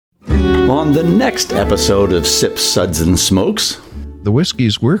on the next episode of Sips, Suds, and Smokes. The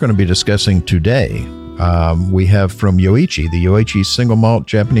whiskeys we're going to be discussing today, we have from Yoichi, the Yoichi Single Malt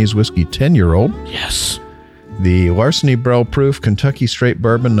Japanese Whiskey 10-year-old. Yes. The Larceny Barrel Proof Kentucky Straight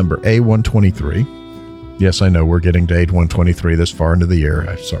Bourbon number A123. Yes, I know we're getting to A123 this far into the year.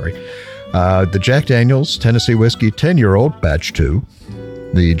 I'm sorry. The Jack Daniel's Tennessee Whiskey 10-year-old, batch 2.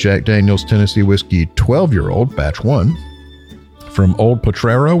 The Jack Daniel's Tennessee Whiskey 12-year-old, batch 1. From Old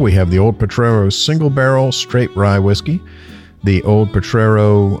Potrero, we have the Old Potrero Single Barrel Straight Rye Whiskey. The Old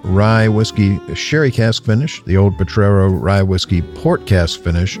Potrero Rye Whiskey Sherry Cask Finish. The Old Potrero Rye Whiskey Port Cask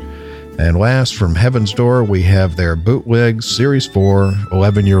Finish. And last, from Heaven's Door, we have their Bootleg Series 4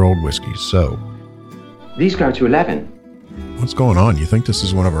 11-year-old whiskeys. So, these go to 11. What's going on? You think this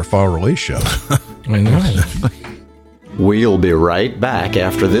is one of our fall release shows? I know. We'll be right back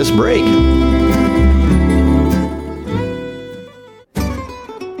after this break.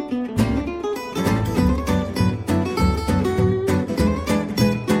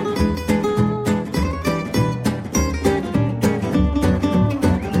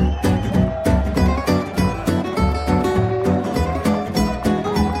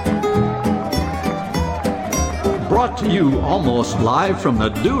 Brought to you almost live from the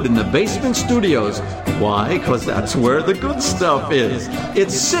Dude in the Basement Studios. Why? Because that's where the good stuff is.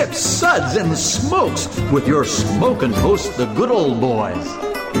 It's Sips, Suds, and Smokes with your smoking host, the good old boys.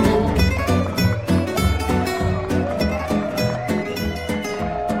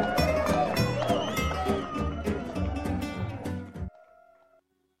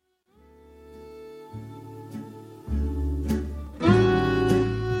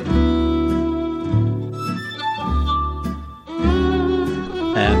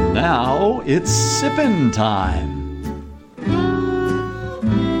 And now it's sippin' time.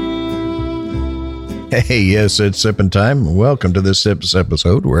 Hey, yes, it's sipping time. Welcome to this Sips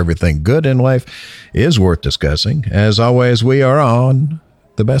episode where everything good in life is worth discussing. As always, we are on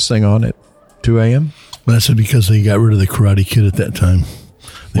the best thing on at 2 a.m. Well, that's because they got rid of the Karate Kid at that time.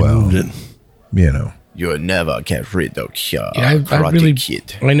 They moved it. You know. You'll never get rid of Karate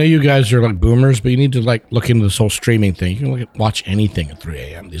Kid. I know you guys are like boomers, but you need to like look into this whole streaming thing. You can watch anything at 3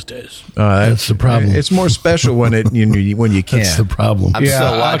 a.m. these days. That's the problem. It's more special when when you can't. That's the problem. I'm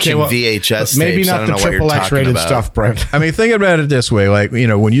still watching VHS maybe tapes. not I the don't know what you're triple X talking rated about. stuff, Brent. I mean, think about it this way. Like, you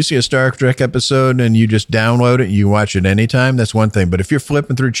know, when you see a Star Trek episode and you just download it and you watch it anytime, that's one thing. But if you're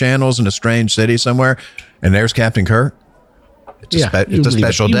flipping through channels in a strange city somewhere and there's Captain Kirk, it's a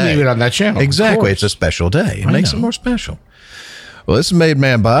special day. You leave it on that channel. Exactly. It's a special day. It makes it more special. Well, this is Made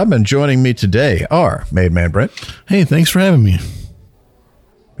Man Bob, and joining me today are Made Man Brent. Hey, thanks for having me.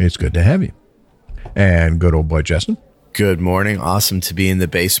 It's good to have you. And good old boy Justin. Good morning. Awesome to be in the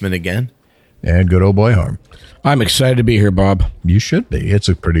basement again. And good old boy Harm. I'm excited to be here, Bob. You should be. It's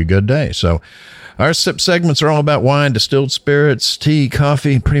a pretty good day. So our sip segments are all about wine, distilled spirits, tea,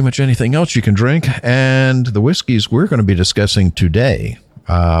 coffee, pretty much anything else you can drink. And the whiskeys we're going to be discussing today,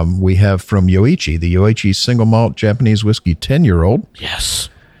 we have from Yoichi, the Yoichi Single Malt Japanese Whiskey 10-year-old. Yes.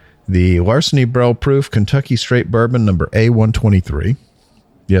 The Larceny Barrel Proof Kentucky Straight Bourbon number A123.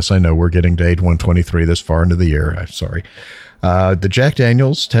 Yes, I know we're getting to A123 this far into the year. I'm sorry. The Jack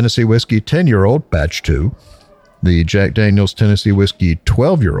Daniel's Tennessee Whiskey 10-year-old, batch 2. The Jack Daniel's Tennessee Whiskey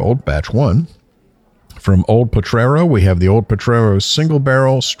 12-year-old, batch 1. From Old Potrero, we have the Old Potrero Single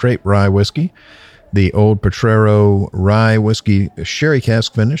Barrel Straight Rye Whiskey. The Old Potrero Rye Whiskey Sherry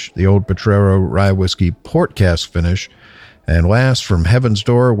Cask Finish. The Old Potrero Rye Whiskey Port Cask Finish. And last, from Heaven's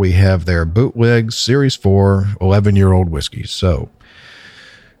Door, we have their Bootleg Series 4 11-year-old whiskeys. So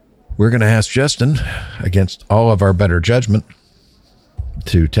we're going to ask Justin, against all of our better judgment,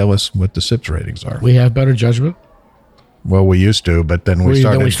 to tell us what the sips ratings are. We have better judgment. Well, we used to, but then we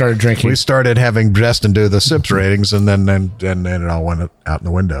started drinking. We started having Justin do the sips ratings, and then it all went out in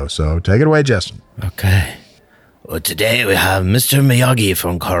the window. So take it away, Justin. Okay. Well, today we have Mr. Miyagi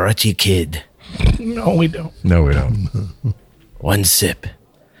from Karate Kid. No, we don't. No, we don't. One sip.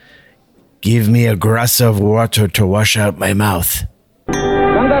 Give me a glass of water to wash out my mouth.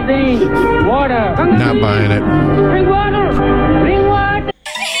 Water. Not buying it. Bring water. Bring water.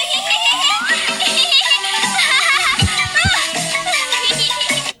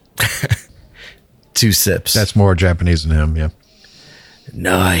 2 sips. That's more Japanese than him, yeah.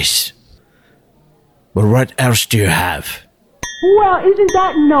 Nice. But what else do you have? Well, isn't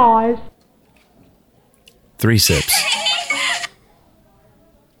that nice? 3 sips.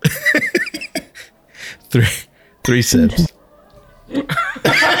 3 sips.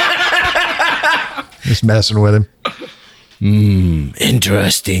 Just messing with him.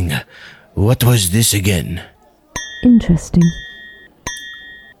 Interesting. What was this again? Interesting.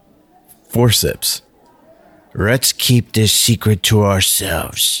 4 sips. Let's keep this secret to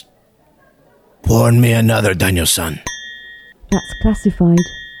ourselves. Pour me another, Daniel-san. That's classified.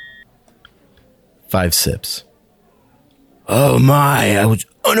 5 sips. Oh my, I was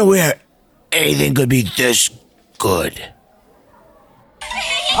unaware anything could be this good.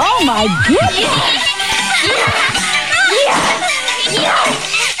 Oh my goodness!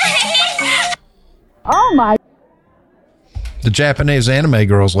 Oh my! The Japanese anime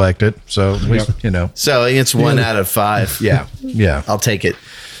girls liked it, so at least, you know. So it's 1 out of 5. Yeah. Yeah. I'll take it.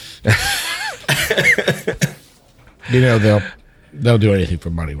 You know, they'll do anything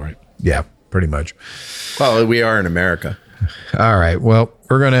for money, right? Yeah, pretty much. Well, we are in America. All right. Well,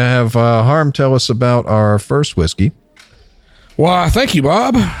 we're going to have Harm tell us about our first whiskey. Well, thank you,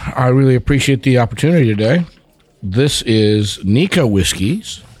 Bob. I really appreciate the opportunity today. This is Nikka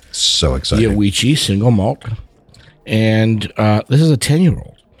Whiskies, So exciting. Yoichi single malt, and this is a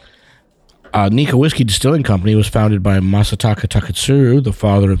 10-year-old. Nikka Whiskey Distilling Company was founded by Masataka Taketsuru, the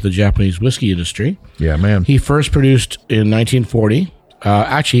father of the Japanese whiskey industry. Yeah, man. He first produced in 1940.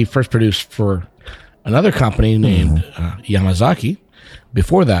 Actually, he first produced for another company named Yamazaki.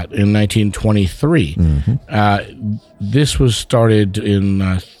 Before that, in 1923. This was started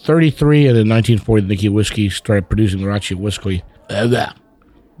in 33, and in 1940, Nikka Whiskey started producing the Rachi whiskey.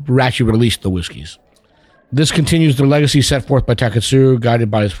 Rachi released the whiskeys. This continues the legacy set forth by Taketsuru,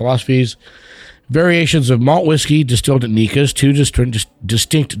 guided by his philosophies. Variations of malt whiskey distilled at Nikka's, 2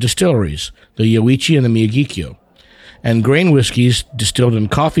 distinct distilleries, the Yoichi and the Miyagikyo. And grain whiskeys distilled in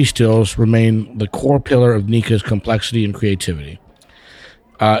coffee stills remain the core pillar of Nikka's complexity and creativity.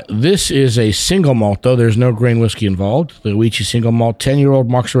 This is a single malt, though. There's no grain whiskey involved. The Yoichi single malt 10-year-old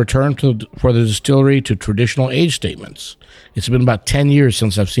marks a return for the distillery to traditional age statements. It's been about 10 years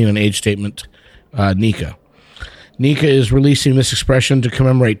since I've seen an age statement Nikka. Nikka is releasing this expression to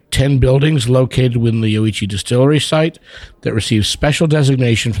commemorate 10 buildings located within the Yoichi distillery site that received special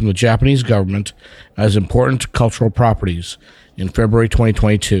designation from the Japanese government as important cultural properties in February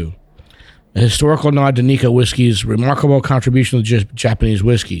 2022. A historical nod to Nikka Whiskey's remarkable contribution to Japanese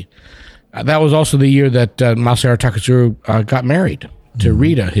whiskey. That was also the year that Masaharu Taketsuru got married to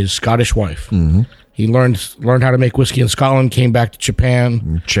Rita, his Scottish wife. He learned how to make whiskey in Scotland, came back to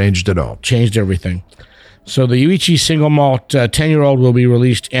Japan. Changed it all. Changed everything. So the Yoichi single malt 10-year-old will be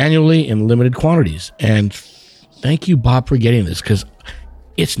released annually in limited quantities. And thank you, Bob, for getting this, because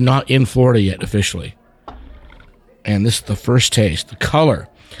it's not in Florida yet officially. And this is the first taste. The color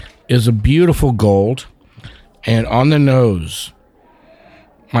is a beautiful gold, and on the nose,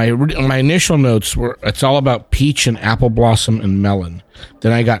 my initial notes were, it's all about peach and apple blossom and melon.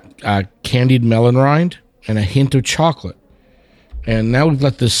 Then I got candied melon rind and a hint of chocolate. And now we've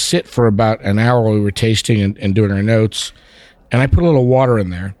let this sit for about an hour while we were tasting and doing our notes. And I put a little water in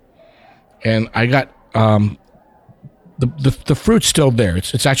there, and I got the fruit's still there.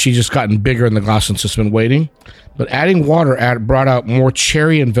 It's actually just gotten bigger in the glass since it's been waiting. But adding water brought out more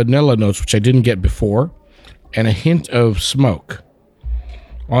cherry and vanilla notes, which I didn't get before, and a hint of smoke.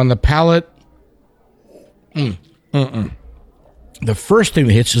 On the palate, the first thing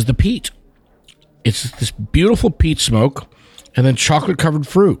that hits is the peat. It's this beautiful peat smoke, and then chocolate-covered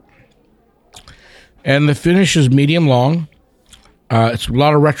fruit. And the finish is medium long. It's a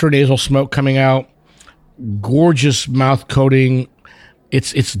lot of retronasal smoke coming out. Gorgeous mouth coating.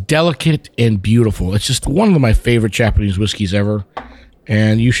 It's delicate and beautiful. It's just one of my favorite Japanese whiskeys ever.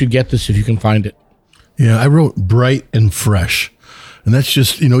 And you should get this if you can find it. Yeah, I wrote bright and fresh. And that's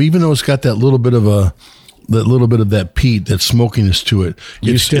just, even though it's got that little bit of that peat, that smokiness to it.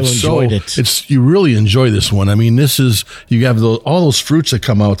 You still enjoyed it. You really enjoy this one. I mean, you have all those fruits that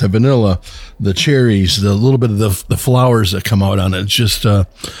come out, the vanilla, the cherries, the little bit of the flowers that come out on it. It's just a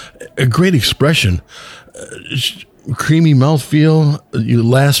great expression. Creamy mouthfeel. You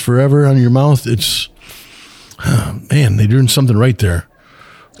last forever on your mouth. It's, man, they're doing something right there.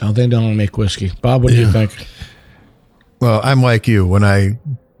 Oh, they don't make whiskey. Bob, what do you think? Well, I'm like you. When I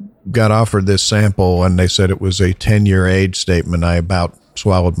got offered this sample and they said it was a 10-year age statement, I about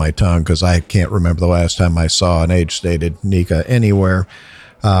swallowed my tongue because I can't remember the last time I saw an age-stated Nikka anywhere.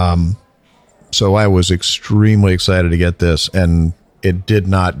 So I was extremely excited to get this, and it did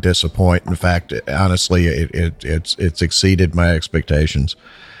not disappoint. In fact, honestly, it's exceeded my expectations.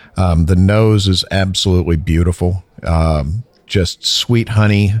 The nose is absolutely beautiful. Just sweet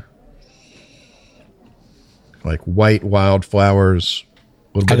honey, like white wildflowers.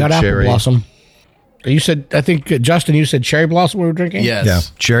 I got apple blossom. You said, I think, Justin, you said cherry blossom we were drinking? Yes. Yeah,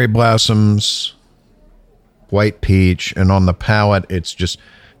 cherry blossoms, white peach, and on the palate, it's just,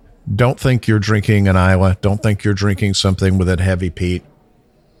 don't think you're drinking an Islay. Don't think you're drinking something with that heavy peat.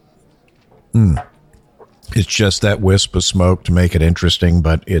 It's just that wisp of smoke to make it interesting,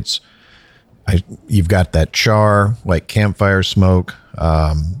 but you've got that char, like campfire smoke.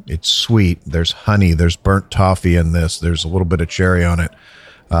 It's sweet. There's honey. There's burnt toffee in this. There's a little bit of cherry on it.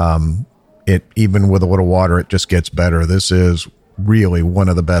 It even with a little water, it just gets better. This is really one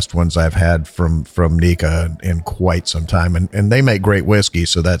of the best ones I've had from Nika in quite some time, and they make great whiskey,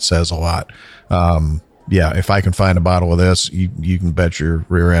 so that says a lot. Yeah, if I can find a bottle of this, you can bet your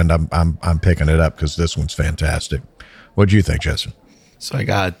rear end I'm picking it up because this one's fantastic. What do you think, Justin? So I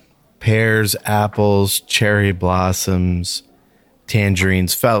got pears, apples, cherry blossoms,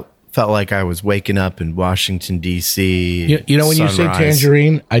 tangerines. Felt like I was waking up in Washington, D.C. You know, when sunrise. you say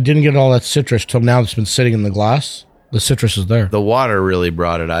tangerine, I didn't get all that citrus till now. It's been sitting in the glass. The citrus is there. The water really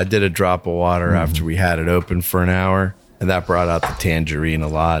brought it. I did a drop of water after we had it open for an hour, and that brought out the tangerine a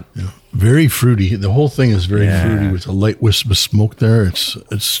lot. Yeah. Very fruity. The whole thing is very fruity with a light wisp of smoke there. It's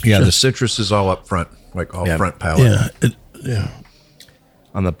the citrus is all up front, like all front palate. Yeah.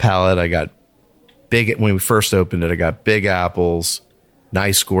 On the palate, I got big. When we first opened it, I got big apples,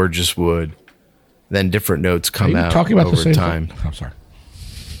 nice, gorgeous wood. Then different notes come out talking about over the same time. thing? I'm sorry.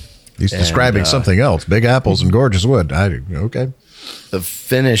 He's describing something else. Big apples and gorgeous wood. Okay. The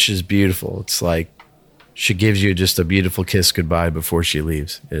finish is beautiful. It's like she gives you just a beautiful kiss goodbye before she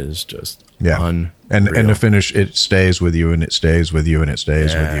leaves. It is just unreal. And the finish, it stays with you and it stays with you and it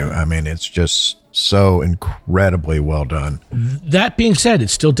stays with you. I mean, it's just so incredibly well done. That being said,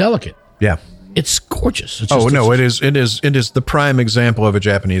 it's still delicate. Yeah. It's gorgeous. It's it is the prime example of a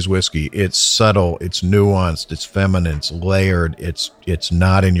Japanese whiskey. It's subtle, it's nuanced, it's feminine, it's layered, it's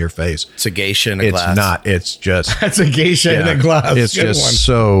not in your face. It's a geisha in a glass. It's not. It's just That's a geisha in a glass. It's Good just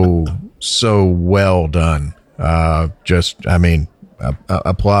one. so well done.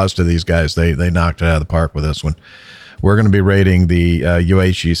 Applause to these guys. They knocked it out of the park with this one. We're going to be rating the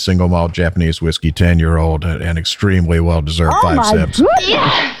Yoichi single malt Japanese whiskey 10-year-old, an extremely well deserved 5 sips.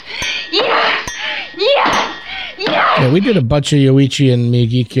 Yeah, we did a bunch of Yoichi and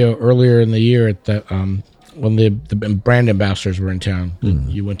Miyagikyo earlier in the year at the when the brand ambassadors were in town.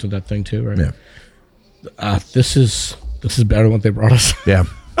 You went to that thing too, right? Yeah. This is better than what they brought us. Yeah.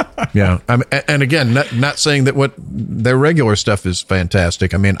 Yeah. And again, not saying that what their regular stuff is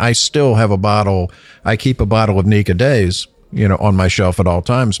fantastic. I mean, I still have I keep a bottle of Nika Days, on my shelf at all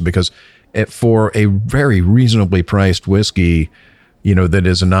times because for a very reasonably priced whiskey, that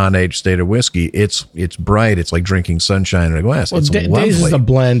is a non-aged stated whiskey, it's bright. It's like drinking sunshine in a glass. It's lovely. Days is a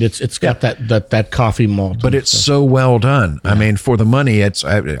blend. It's got that coffee malt. But it's so well done. Yeah. I mean, for the money,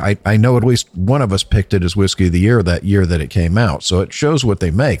 I know at least one of us picked it as whiskey of the year that year that it came out. So it shows what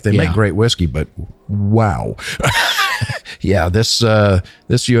they make. They make great whiskey, but wow. Yeah, this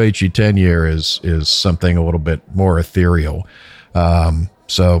Yoichi 10 year is something a little bit more ethereal.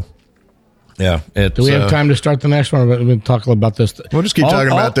 Yeah. Do we have time to start the next one? We're going to talk about this. We'll just keep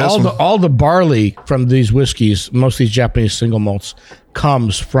talking about this one. All the barley from these whiskeys, most of these Japanese single malts,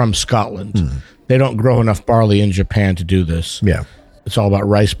 comes from Scotland. They don't grow enough barley in Japan to do this. Yeah. It's all about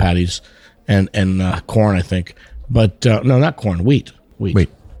rice paddies and corn, I think. But no, not corn, wheat.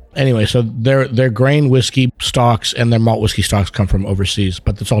 Anyway, so their grain whiskey stocks and their malt whiskey stocks come from overseas,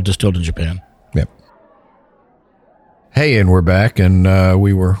 but it's all distilled in Japan. Yep. Hey, and we're back, and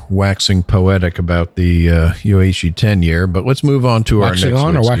we were waxing poetic about the Yoichi 10 year, but let's move on to our next waxing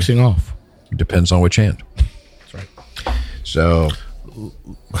on whiskey. or waxing off? Depends on which hand. That's right. So,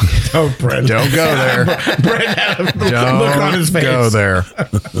 Brent. don't go there. Brent had a Don't look on his face. go there.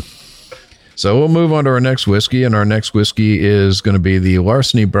 So we'll move on to our next whiskey, and our next whiskey is going to be the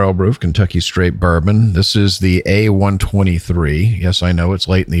Larceny Barrel Proof Kentucky Straight Bourbon. This is the A123. Yes, I know it's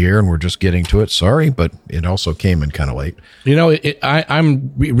late in the year, and we're just getting to it. Sorry, but it also came in kind of late.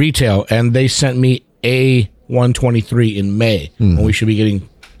 I'm retail, and they sent me A123 in May, when we should be getting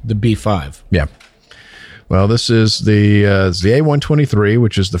the B5. Yeah. Well, this is the A123,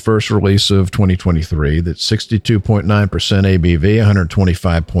 which is the first release of 2023. That's 62.9% ABV,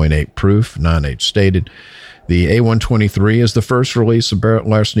 125.8 proof, non-age stated. The A123 is the first release of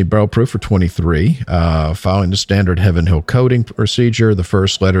Larceny Barrel Proof for 23. Following the standard Heaven Hill coating procedure, the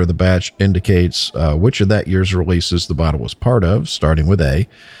first letter of the batch indicates which of that year's releases the bottle was part of, starting with A.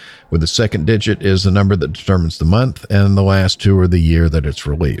 With the second digit is the number that determines the month, and the last two are the year that it's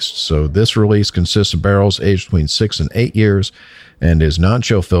released. So this release consists of barrels aged between 6 and 8 years and is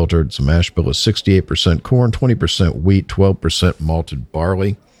non-chill filtered. It's a mash bill of 68% corn, 20% wheat, 12% malted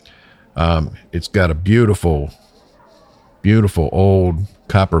barley. It's got a beautiful, beautiful old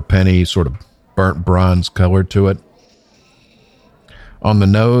copper penny, sort of burnt bronze color to it. On the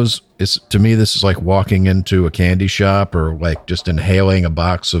nose, to me, this is like walking into a candy shop or like just inhaling a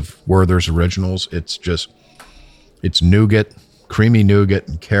box of Werther's Originals. It's nougat, creamy nougat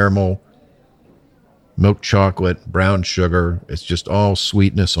and caramel, milk chocolate, brown sugar. It's just all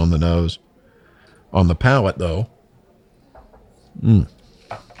sweetness on the nose. On the palate, though, on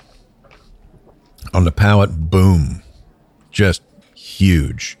the palate, boom, just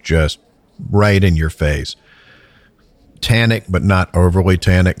huge, just right in your face. Tannic, but not overly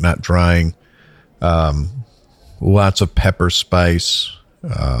tannic, not drying. Lots of pepper spice,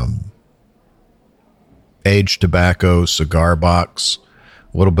 aged tobacco, cigar box,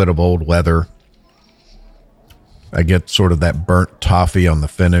 a little bit of old leather. I get sort of that burnt toffee on the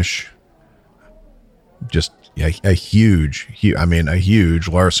finish. Just a huge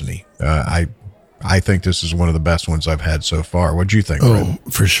larceny. I think this is one of the best ones I've had so far. What'd you think, Brett?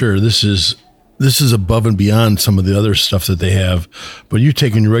 For sure. This is above and beyond some of the other stuff that they have. But you're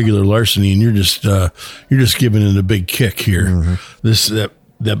taking your regular larceny and you're just giving it a big kick here. Mm-hmm.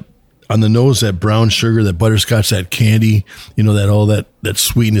 That on the nose, that brown sugar, that butterscotch, that candy, that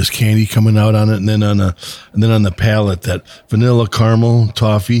sweetness candy coming out on it, and then on the palate, that vanilla, caramel,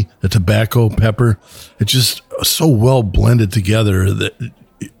 toffee, the tobacco, pepper. It's just so well blended together.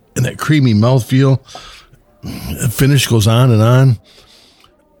 And that creamy mouthfeel. The finish goes on and on.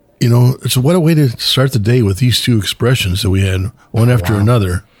 What a way to start the day with these two expressions that we had, one after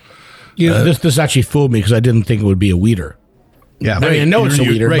another. This actually fooled me because I didn't think it would be a weeder. Yeah, I know it's a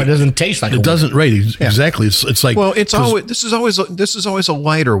weeder, but it doesn't taste like it. Doesn't, right? Exactly. It's like, well, this is always a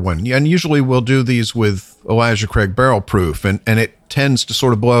lighter one, and usually we'll do these with Elijah Craig Barrel Proof, and it tends to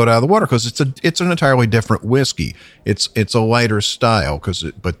sort of blow it out of the water because it's an entirely different whiskey. It's a lighter style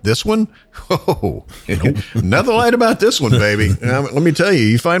but this one, nothing light about this one, baby. Let me tell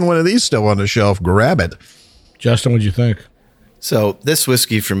you find one of these still on the shelf, grab it. Justin, what'd you think? So this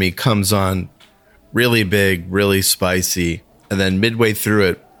whiskey for me comes on really big, really spicy. And then midway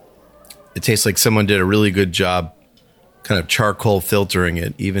through it tastes like someone did a really good job kind of charcoal filtering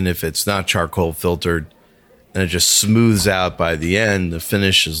it, even if it's not charcoal filtered. And it just smooths out by the end. The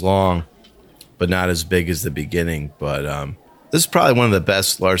finish is long, but not as big as the beginning. But this is probably one of the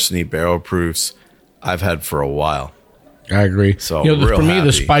best Larceny barrel proofs I've had for a while. I agree. So for me,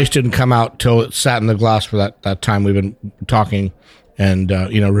 the spice didn't come out till it sat in the glass for that time we've been talking and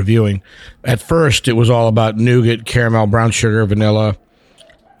reviewing. At first, it was all about nougat, caramel, brown sugar, vanilla.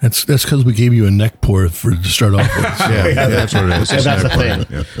 That's because we gave you a neck pour to start off with. yeah, that's what it is. Yeah, that's the thing.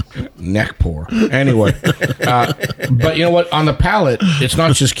 Yeah. Neck pour. Anyway, but you know what? On the palate, it's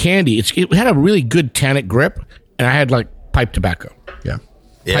not just candy. It had a really good tannic grip, and I had like pipe tobacco. Yeah,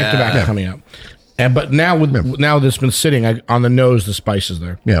 pipe tobacco coming out. But now now that's been sitting on the nose, the spice is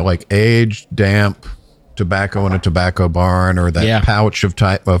there. Yeah, like aged, damp tobacco in a tobacco barn, or that pouch of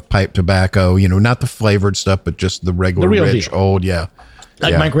pipe tobacco. Not the flavored stuff, but just the regular rich deal. Old. Yeah,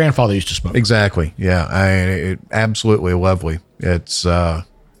 like my grandfather used to smoke. Exactly. Yeah, absolutely lovely. It's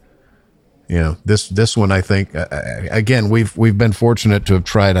this one. I think again we've been fortunate to have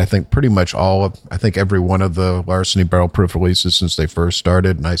tried. I think pretty much every one of the Larceny Barrel Proof releases since they first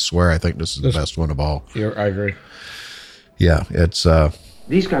started, and I swear I think this is the best one of all. Yeah, I agree. Yeah, it's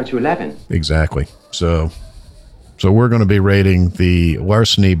These go to 11. Exactly. So we're going to be rating the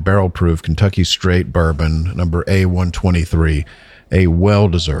Larceny Barrel Proof Kentucky Straight Bourbon number A123, a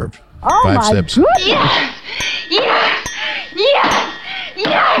well-deserved 5 sips. Yes! Yes! Yes!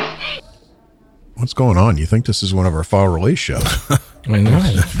 Yes! What's going on? You think this is one of our fall release shows? I know.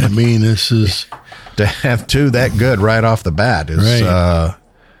 I mean, this is to have two that good right off the bat is right.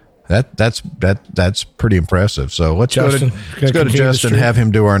 That's pretty impressive. So let's go to Justin and have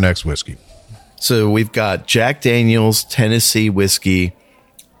him do our next whiskey. So we've got Jack Daniel's Tennessee Whiskey,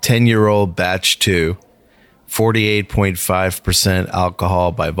 10-year-old batch 2, 48.5%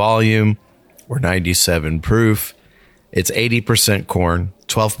 alcohol by volume, or 97 proof. It's 80% corn,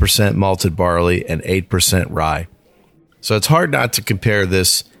 12% malted barley, and 8% rye. So it's hard not to compare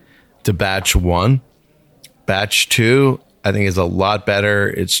this to batch 1. Batch 2, I think, is a lot better.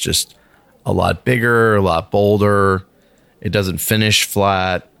 It's just a lot bigger, a lot bolder. It doesn't finish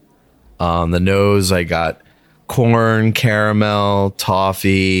flat. On the nose, I got corn, caramel,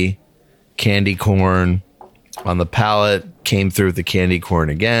 toffee, candy corn. On the palate, came through with the candy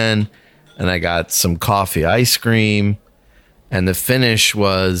corn again. And I got some coffee ice cream. And the finish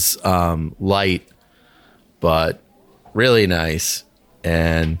was light, but really nice.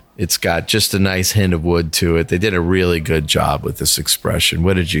 And it's got just a nice hint of wood to it. They did a really good job with this expression.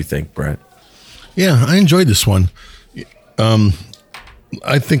 What did you think, Brent? Yeah, I enjoyed this one.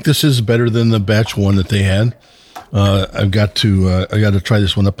 I think this is better than the batch 1 that they had. I've got to try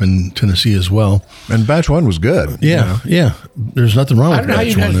this one up in Tennessee as well. And batch one was good. Yeah, yeah. There's nothing wrong I with don't know how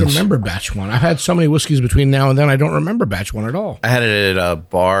you batch guys one. remember batch one. I've had so many whiskeys between now and then. I don't remember batch one at all. I had it at a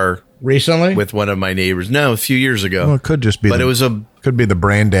bar Recently, with one of my neighbors. No, a few years ago. Well, it could just be, but it was a could be the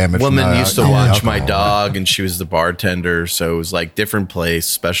brain damage. woman from, used to watch my alcohol. dog, and she was the bartender. So it was like different place,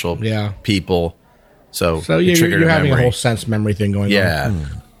 special people. So so it triggered you're a having a memory. whole sense memory thing going on. Yeah.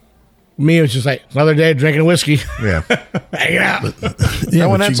 Me, it was just like another day drinking whiskey, Yeah. hanging out. Yeah, No,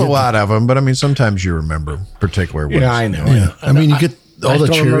 but and that's you a get- lot of them, but I mean, sometimes you remember particular ones. Yeah, I know. Yeah, I mean, you get all I the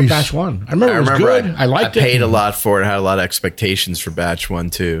still remember cherries. batch one. I remember it was good. I liked it. paid a lot for it. I had a lot of expectations for batch one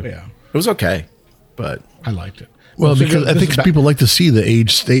too. Yeah. It was okay, but I liked it. Well, So because I this think is ba- people like to see the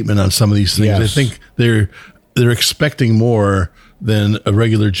age statement on some of these things. I Yes. think they're expecting more than a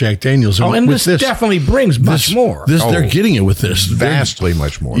regular Jack Daniels. Oh, and with this definitely brings much more. They're getting it with this Vastly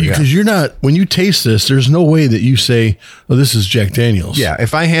much more. because you're not when you taste this. There's no way that you say, "Oh, this is Jack Daniels." Yeah,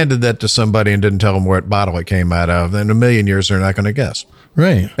 if I handed that to somebody and didn't tell them what bottle it came out of, then in a million years they're not going to guess.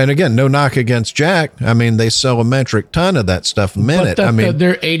 right. And again, no knock against Jack. I mean, they sell a metric ton of that stuff a minute. But I mean,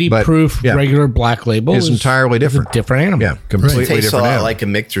 their 80 but, proof yeah, regular black label is entirely different. A different animal. Yeah, completely it tastes a different. lot animal. like a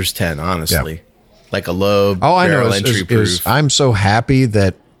Michter's 10, honestly. Like a low All I know barrel is, entry is proof. I'm so happy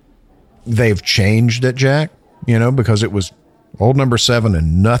that they've changed at Jack, because it was old number 7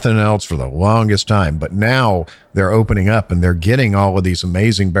 and nothing else for the longest time. But now they're opening up and they're getting all of these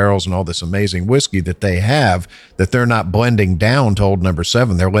amazing barrels and all this amazing whiskey that they have that they're not blending down to old number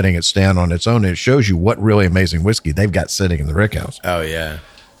 7. They're letting it stand on its own. And it shows you what really amazing whiskey they've got sitting in the rickhouse. Oh yeah.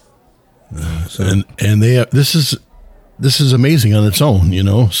 And they this is amazing on its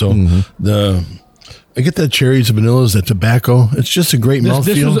own. So I get that cherries, the vanillas, that tobacco. It's just a great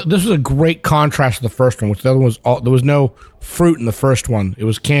mouthfeel. This was a great contrast to the first one, which the other one was there was no fruit in the first one. It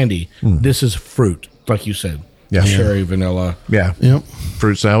was candy. This is fruit, like you said. Yeah. Cherry, vanilla. Yeah. Yep.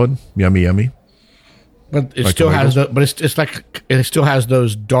 Fruit salad. Yummy, yummy. But it Like still the has labels? it's like it still has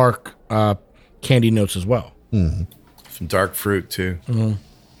those dark candy notes as well. Some dark fruit too.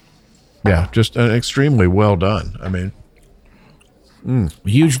 Yeah. Just extremely well done. I mean,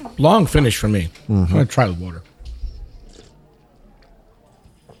 Huge long finish for me. I'm gonna try the water.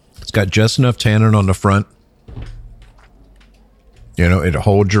 it's got just enough tannin on the front. It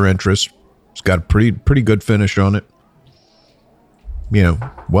holds your interest. It's got a pretty good finish on it.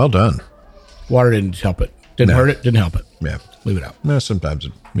 Well done. Water didn't help it. Didn't No. hurt it. Didn't help it. Yeah. Leave it out. No, sometimes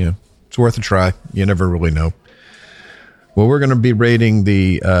it's worth a try. You never really know. Well, we're going to be rating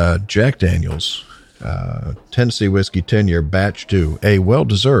the Jack Daniels Tennessee Whiskey 10-year batch 2. A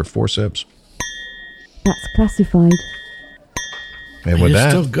well-deserved 4 sips. That's classified. And with It's that,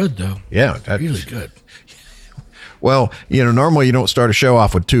 still good though. yeah, that's Really good. Well, normally you don't start a show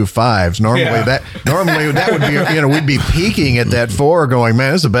off with 2 5s. Normally that would be, we'd be peaking at that 4 going,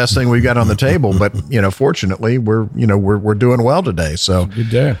 man, this is the best thing we've got on the table. But, fortunately we're doing well today. So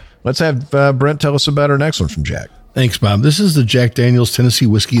Good day. let's have Brent tell us about our next one from Jack. Thanks, Bob. This is the Jack Daniels Tennessee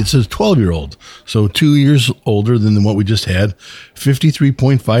Whiskey. It's a 12-year-old, so 2 years older than what we just had.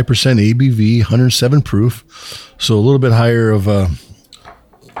 53.5% ABV, 107 proof, so a little bit higher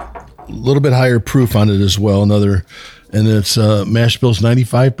proof on it as well. And it's mash bills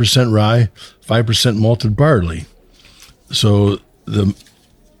 95% rye, 5% malted barley. So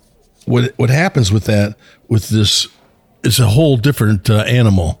what happens with this is a whole different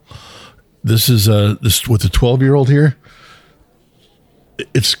animal. This is this with the 12-year-old here.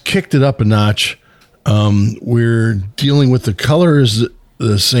 It's kicked it up a notch. We're dealing with the color is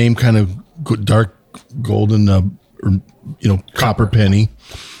the same kind of dark golden, copper penny.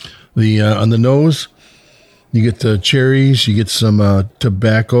 The on the nose, you get the cherries. You get some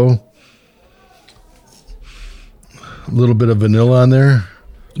tobacco. A little bit of vanilla on there.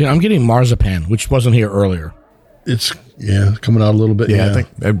 Yeah, I'm getting marzipan, which wasn't here earlier. It's coming out a little bit. Yeah, I think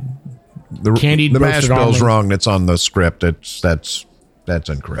Candied the mash roasted bill's almond. wrong. That's on the script. That's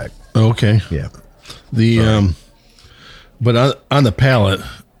incorrect. Okay. Yeah. But on the palate,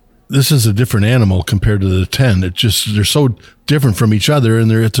 this is a different animal compared to the 10. They're so different from each other,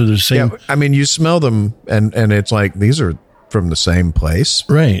 and they're to the same. Yeah, I mean, you smell them, and it's like these are from the same place.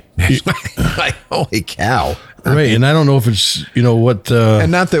 Right. Like, holy cow! Right. And I don't know if it's what.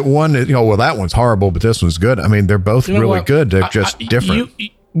 And not that one, well, that one's horrible, but this one's good. I mean, they're both You know really what? good. They're just different.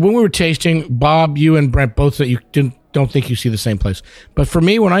 When we were tasting, Bob, you and Brent both said you don't think you see the same place. But for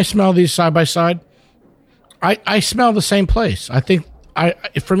me, when I smell these side by side, I smell the same place. I think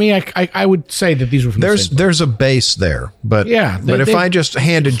I would say that these were from the same place. There's a base there, but Yeah, but if I just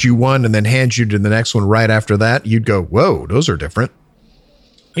handed you one and then hand you to the next one right after that, you'd go, whoa, those are different.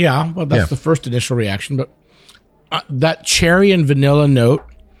 Yeah, well, that's Yeah. the first initial reaction. But that cherry and vanilla note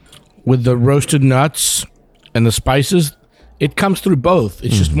with the roasted nuts and the spices, it comes through both.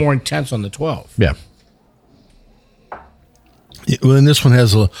 It's just more intense on the 12. Yeah. Well, and this one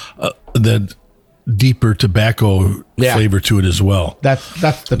has that deeper tobacco flavor to it as well.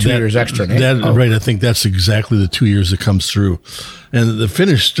 That's the 2 years extra. Right. I think that's exactly the 2 years that comes through, and the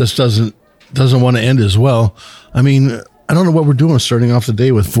finish just doesn't want to end as well. I mean, I don't know what we're doing starting off the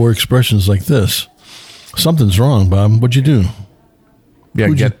day with 4 expressions like this. Something's wrong, Bob. What'd you do?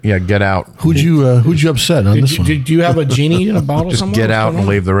 Yeah, get out. Who'd you upset on this one? Do you have a genie in a bottle Just somewhere? get out and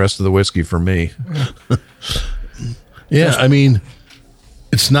leave the rest of the whiskey for me. Yeah, I mean,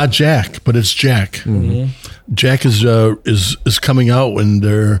 it's not Jack, but it's Jack. Mm-hmm. Jack is coming out, and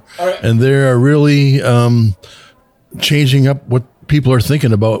they're really changing up what people are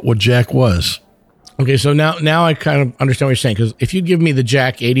thinking about what Jack was. Okay, so now I kind of understand what you're saying, because if you give me the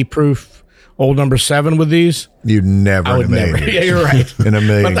Jack 80 proof old number 7 with these, you'd never. I would never. Yeah, you're right. In a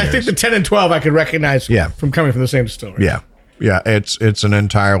million. But I think the 10 and 12 I could recognize from coming from the same distillery. Yeah. It's an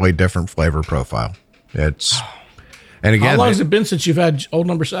entirely different flavor profile. And again, how long has it been since you've had old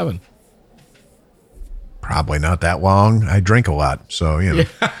number 7? Probably not that long. I drink a lot, so you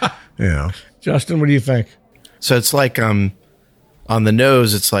know. Justin, what do you think? So it's like on the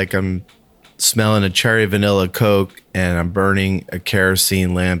nose, it's like I'm smelling a cherry vanilla Coke, and I'm burning a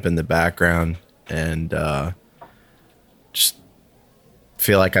kerosene lamp in the background, and just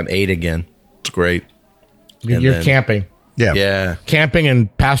feel like I'm 8 again. It's great. You're camping. Yeah. Camping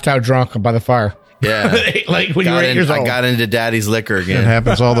and passed out drunk by the fire. Yeah. Like when you were 8 years old. I got into Daddy's liquor again. It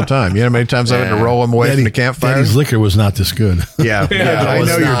happens all the time. You know how many times I've had to roll him away from the campfire? Daddy's liquor was not this good. Yeah. I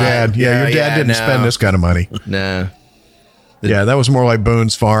know your dad. Yeah, your dad didn't spend this kind of money. No. Yeah, that was more like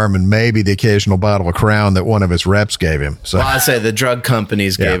Boone's Farm and maybe the occasional bottle of Crown that one of his reps gave him. So well, I say the drug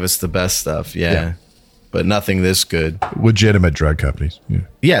companies gave us the best stuff. Yeah. But nothing this good. Legitimate drug companies.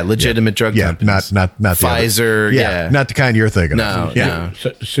 Yeah, legitimate drug companies. Not Pfizer. The other. Not the kind you're thinking of. No.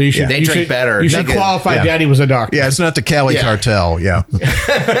 So you should. They drink better. You should qualify. Daddy was a doctor. Yeah, it's not the Cali cartel. Yeah.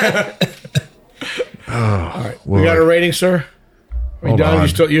 All right. We got a rating, sir. Are you done?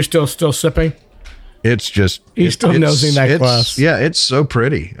 You're still sipping. It's just he's still nosing that glass. Yeah, it's so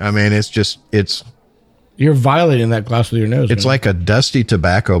pretty. I mean, it's you're violating that glass with your nose. It's like a dusty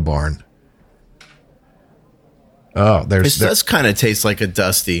tobacco barn. Oh, this does kind of taste like a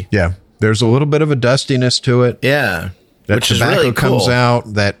dusty. Yeah, there's a little bit of a dustiness to it. Yeah, that which tobacco is really cool. comes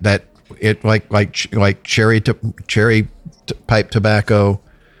out. That it like cherry pipe tobacco,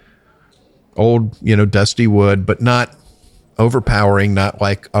 old dusty wood, but not overpowering, not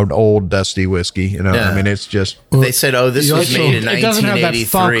like an old dusty whiskey. I mean, it's just. They said, "Oh, this was made in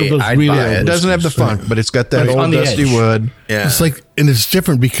 1983." I'd buy it. It doesn't have the funk, but it's got that old dusty wood. Yeah, it's like, and it's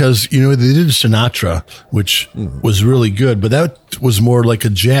different because they did Sinatra, which was really good, but that was more like a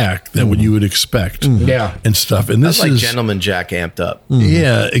Jack than what you would expect. Yeah, and stuff. And this like is Gentleman Jack amped up.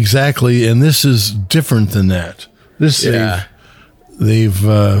 Yeah, exactly. And this is different than that. They've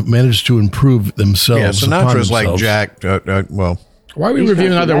managed to improve themselves. Yeah, Sinatra's like Jack. Well, why are we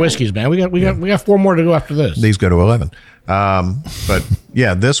reviewing other whiskeys, man? We got 4 more to go after this. These go to 11. But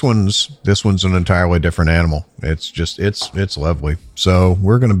yeah, this one's an entirely different animal. It's just it's lovely. So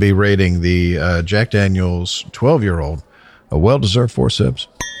we're going to be rating the Jack Daniel's 12-year-old a well-deserved 4 sips.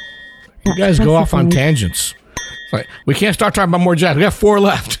 You guys go off on tangents. Right. We can't start talking about more Jack. We got 4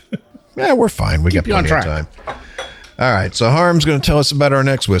 left. Yeah, we're fine. We got plenty of time. All right, so Harm's going to tell us about our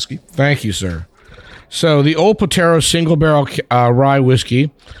next whiskey. Thank you, sir. So the Old Potero Single Barrel Rye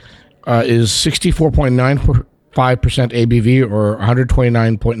Whiskey is 64.95% ABV or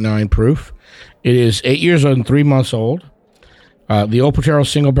 129.9 proof. It is 8 years and 3 months old. The Old Potero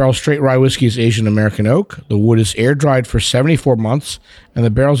Single Barrel Straight Rye Whiskey is Asian American oak. The wood is air dried for 74 months, and the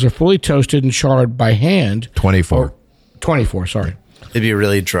barrels are fully toasted and charred by hand. 24, sorry. It'd be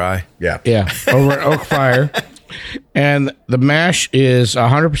really dry. Yeah, over an oak fire. And the mash is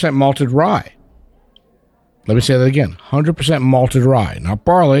 100% malted rye. Let me say that again. 100% malted rye, not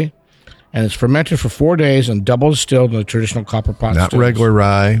barley. And it's fermented for 4 days and double distilled in the traditional copper pot Not stills. regular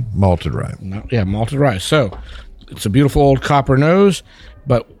rye, malted rye. Malted rye. So it's a beautiful old copper nose,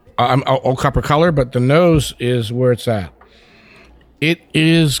 but old copper color, but the nose is where it's at. It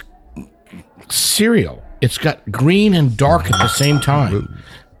is cereal. It's got green and dark at the same time.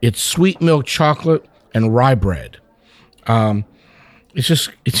 It's sweet milk chocolate and rye bread. It's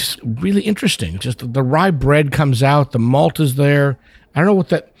just really interesting. Just the rye bread comes out, the malt is there. I don't know what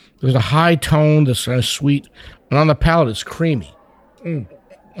that. There's a high tone that's kind of sweet, and on the palate it's creamy,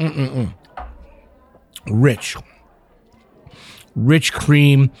 rich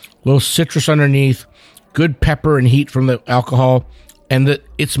cream, a little citrus underneath, good pepper and heat from the alcohol, and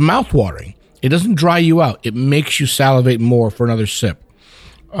it's mouthwatering. It doesn't dry you out. It makes you salivate more for another sip.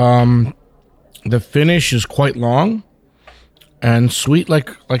 The finish is quite long and sweet,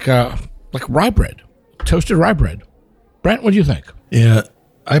 like rye bread, toasted rye bread. Brent, what do you think? Yeah,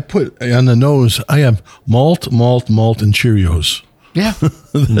 I put on the nose. I have malt, and Cheerios. Yeah,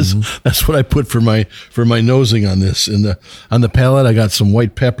 that's what I put for my nosing on this. On the palate, I got some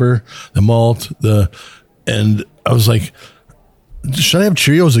white pepper, the malt, and I was like, should I have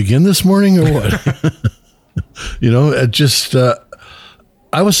Cheerios again this morning or what?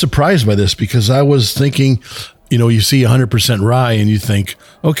 I was surprised by this because I was thinking, you see 100% rye and you think,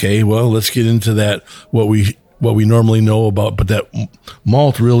 okay, well, let's get into that, what we normally know about, but that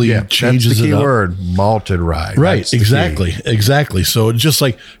malt really changes that's the key it up. word, malted rye. Right, That's the key. exactly. So just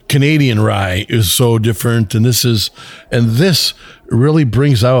like Canadian rye is so different, and this really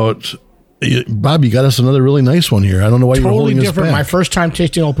brings out. Bob, you got us another really nice one here. I don't know why you're holding this different. back. My first time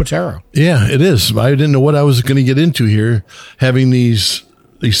tasting Old Potrero. Yeah, it is. I didn't know what I was going to get into here, having these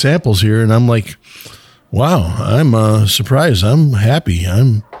samples here, and I'm like, wow, I'm surprised. I'm happy.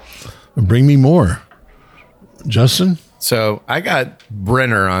 Bring me more, Justin. So I got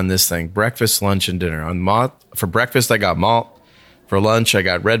Brenner on this thing: breakfast, lunch, and dinner. On malt for breakfast, I got malt. For lunch, I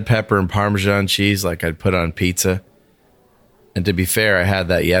got red pepper and Parmesan cheese, like I'd put on pizza. And to be fair, I had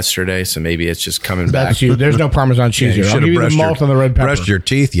that yesterday, so maybe it's just coming back. That's you. There's no Parmesan cheese here. I'll give you the malt and the red pepper. Brushed your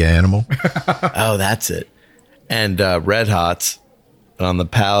teeth, you animal. Oh, that's it. And Red Hots on the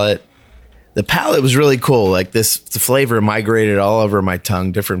palate. The palate was really cool. Like the flavor migrated all over my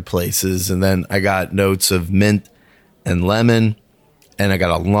tongue, different places. And then I got notes of mint and lemon. And I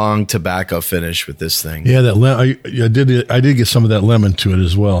got a long tobacco finish with this thing. Yeah, I did get some of that lemon to it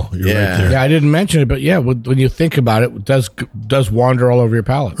as well. You're right there. Yeah, I didn't mention it, but yeah, when you think about it, it does wander all over your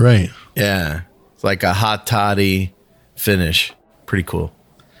palate. Right. Yeah. It's like a hot toddy finish. Pretty cool.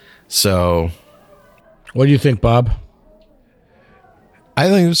 So, what do you think, Bob? I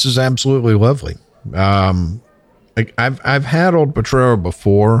think this is absolutely lovely. I've had Old Potrero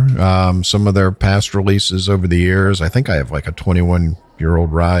before. Some of their past releases over the years. I think I have like a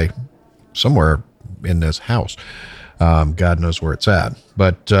 21-year-old rye somewhere in this house. God knows where it's at.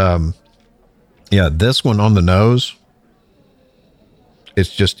 But this one on the nose,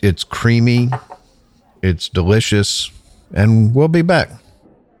 it's creamy, it's delicious, and we'll be back.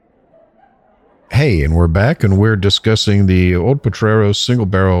 Hey, and we're back, and we're discussing the Old Potrero Single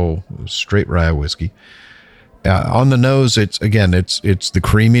Barrel Straight Rye Whiskey. On the nose, it's the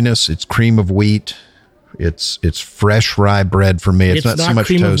creaminess. It's cream of wheat. It's fresh rye bread for me. It's not so much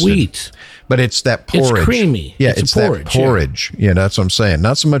cream toasted, of wheat, but it's that porridge. It's creamy. Yeah, it's porridge, that porridge. Yeah, that's what I'm saying.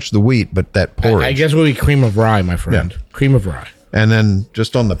 Not so much the wheat, but that porridge. I guess it would be cream of rye, my friend. Yeah. Cream of rye. And then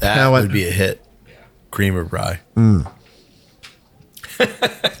just on the palate, would be a hit. Cream of rye.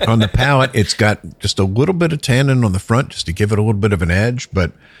 On the palate, it's got just a little bit of tannin on the front, just to give it a little bit of an edge,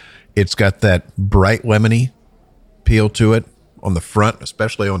 but it's got that bright lemony peel to it on the front,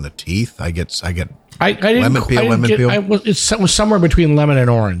 especially on the teeth. I get lemon peel. It was somewhere between lemon and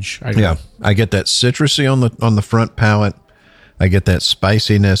orange. I get that citrusy on the front palate. I get that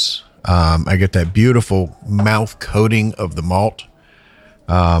spiciness. I get that beautiful mouth coating of the malt.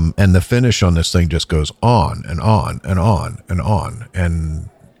 And the finish on this thing just goes on and on and on and on. And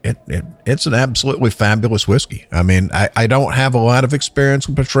it's an absolutely fabulous whiskey. I mean, I don't have a lot of experience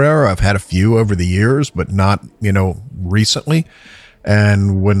with Potrero. I've had a few over the years, but not, recently.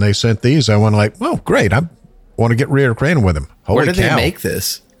 And when they sent these, I went like, well, great. I want to get reacquainted with them. Holy Where did cow. they make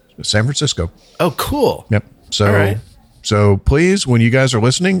this? San Francisco. Oh, cool. Yep. So, all right. So please, when you guys are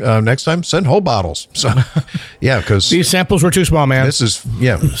listening, next time, send whole bottles. So, yeah, because these samples were too small, man. This is,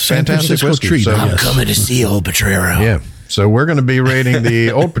 fantastic whiskey. Treat, so, I'm coming to see Old Potrero. Yeah. So we're going to be rating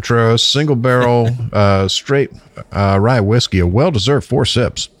the Old Potrero Single Barrel Straight Rye Whiskey, a well-deserved 4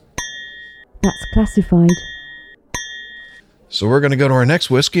 sips. That's classified. So we're going to go to our next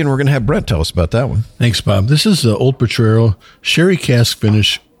whiskey, and we're going to have Brent tell us about that one. Thanks, Bob. This is the Old Potrero Sherry Cask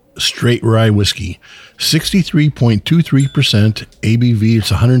Finish Straight Rye Whiskey, 63.23% ABV.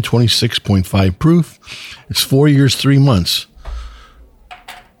 It's 126.5 proof. It's 4 years, 3 months.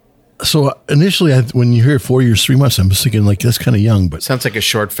 So initially, when you hear 4 years, 3 months, I'm just thinking like that's kind of young, but Sounds like a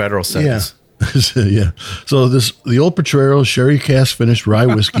short federal sentence. yeah. So the Old Potrero Sherry Cask Finished Rye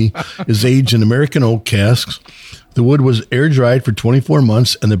Whiskey is aged in American oak casks. The wood was air dried for 24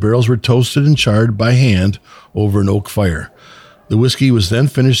 months, and the barrels were toasted and charred by hand over an oak fire. The whiskey was then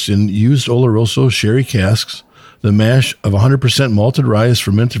finished in used Oloroso sherry casks. The mash of 100% malted rye is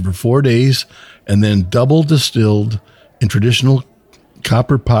fermented for 4 days and then double distilled in traditional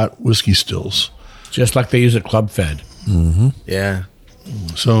copper pot whiskey stills. Just like they use at Club Fed. Yeah.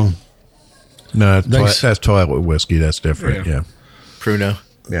 So No, Nice. that's toilet whiskey. That's different. Yeah. Yeah. Pruno.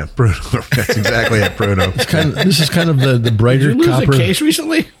 Yeah. Bruno. That's exactly it, Bruno. this is kind of the brighter Did you lose copper. a case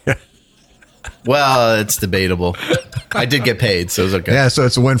recently? Well, it's debatable. I did get paid, so it was okay. Yeah, so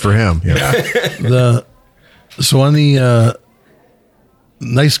it's a win for him. Yeah. So on the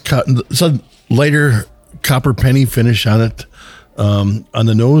nice so lighter copper penny finish on it, on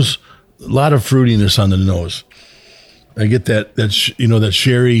the nose, a lot of fruitiness on the nose. I get that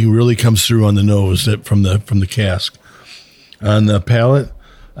sherry really comes through on the nose from the cask. On the palate,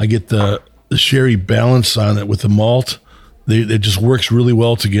 I get the sherry balance on it with the malt. It just works really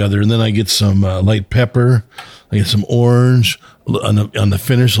well together. And then I get some light pepper. I get some orange on the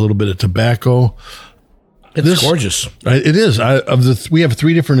finish, a little bit of tobacco. It's gorgeous. It is. We have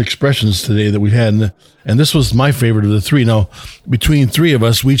 3 different expressions today that we've had, and this was my favorite of the 3. Now, between 3 of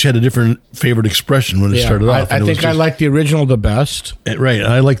us, we each had a different favorite expression when it started off. I think I like the original the best. Right.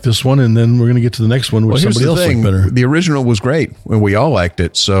 I like this one, and then we're going to get to the next one where Well, here's somebody the else thing. liked better. The original was great, and we all liked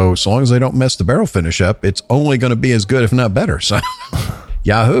it. So as long as they don't mess the barrel finish up, it's only going to be as good, if not better. So,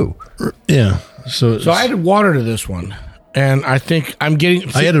 Yahoo! Yeah. So I added water to this one, and I think I'm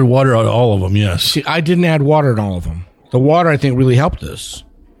getting. I added water out of all of them. Yes. See, I didn't add water in all of them. The water, I think, really helped this.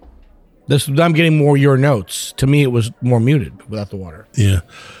 I'm getting more your notes. To me, it was more muted without the water. Yeah.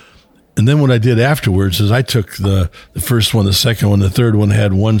 And then what I did afterwards is I took the first one, the second one, the third one,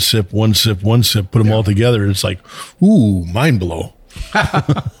 had one sip, put them all together. It's like, ooh, mind blow.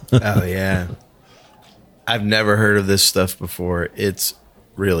 Oh, yeah. I've never heard of this stuff before. It's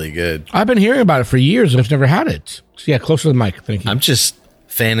really good. I've been hearing about it for years, and I've never had it. So, yeah, closer to the mic. Thank you. I'm just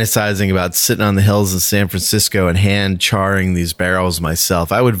fantasizing about sitting on the hills of San Francisco and hand charring these barrels myself.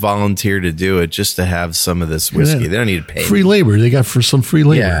 I would volunteer to do it just to have some of this whiskey. They don't need to pay Free me. labor. They got for some free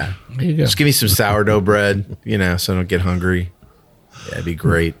labor. Yeah. There you go. Just give me some sourdough bread, so I don't get hungry. Yeah, it'd be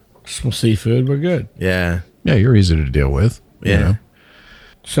great. Some seafood. We're good. Yeah. Yeah, you're easy to deal with. Yeah. You know?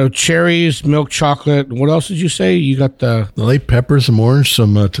 So cherries, milk chocolate. What else did you say? You got the light pepper, some orange,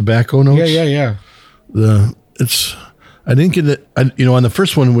 some tobacco notes. Yeah. I didn't get it. On the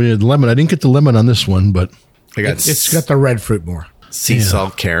first one we had lemon. I didn't get the lemon on this one, but I got It's got the red fruit more. sea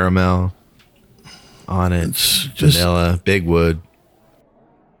salt caramel on it. It's just Vanilla, big wood.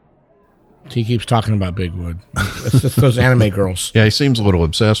 He keeps talking about Big Wood. It's those anime girls. Yeah, he seems a little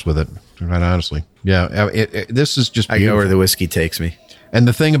obsessed with it, quite honestly. Yeah, this is just I go beautiful. where the whiskey takes me. And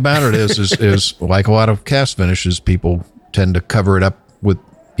the thing about it is like a lot of cast finishes, people tend to cover it up with,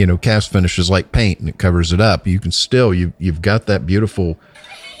 cast finishes like paint, and it covers it up. You can still, you've got that beautiful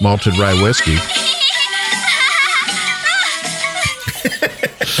malted rye whiskey.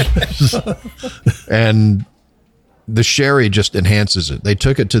 And the sherry just enhances it. They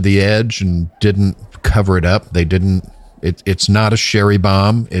took it to the edge and didn't cover it up. They didn't. It's not a sherry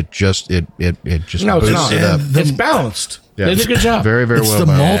bomb. It just No, it's boosts not. it up. It's balanced. Yeah. They did a good job. Very, very it's well the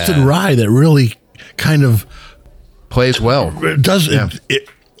done. malted rye that really kind of Plays well. it does. Yeah.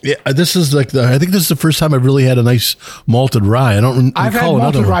 This is I think this is the first time I've really had a nice malted rye. I don't I've had recall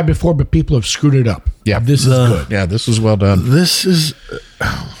another malted one. rye before, but people have screwed it up. Yeah, This is good. Yeah, this was well done. This is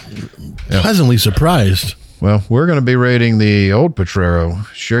pleasantly surprised. Well, we're going to be rating the Old Potrero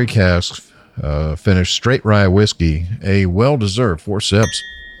Sherry Cask finished straight rye whiskey, a well-deserved 4 sips.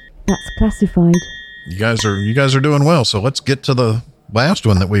 That's classified. You guys are doing well. So let's get to the last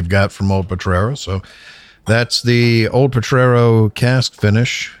one that we've got from Old Potrero. So that's the Old Potrero cask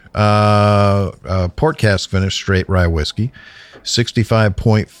finish, port cask finish straight rye whiskey,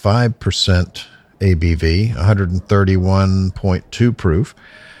 65.5% ABV, 131.2 proof.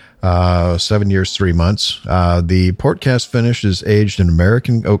 7 years, 3 months. The port cask finish is aged in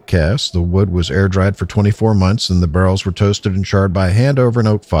American oak casks. The wood was air dried for 24 months, and the barrels were toasted and charred by hand over an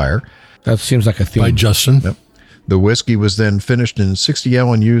oak fire. That seems like a theme. By Justin. Yep. The whiskey was then finished in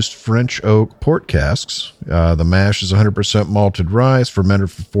 60-gallon used French oak port casks. The mash is 100% malted rye,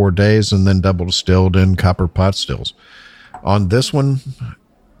 fermented for 4 days, and then double distilled in copper pot stills. On this one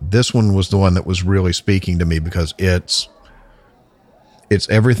was the one that was really speaking to me because it's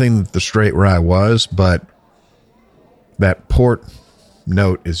everything that the straight rye was, but that port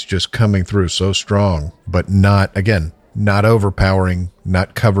note is just coming through so strong, but not overpowering,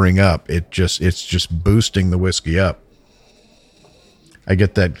 not covering up. It's just boosting the whiskey up. I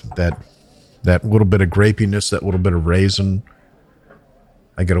get that little bit of grapiness, that little bit of raisin.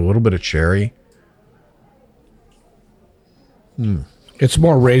 I get a little bit of cherry. It's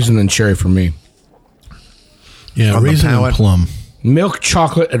more raisin than cherry for me. Yeah, On the raisin and palate. plum. Milk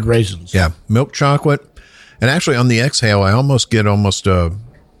chocolate and raisins. Yeah, milk chocolate, and actually on the exhale, I almost get almost a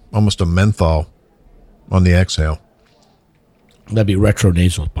menthol on the exhale. That'd be retro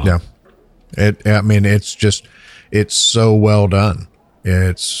nasal, Bob. Yeah. It's so well done.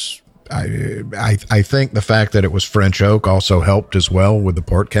 I think the fact that it was French oak also helped as well with the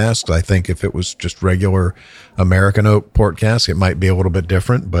port cask. I think if it was just regular American oak port cask, it might be a little bit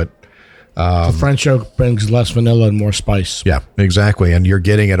different, but the French oak brings less vanilla and more spice. yeah, exactly. And you're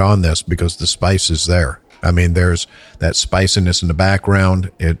getting it on this because the spice is there. I mean, there's that spiciness in the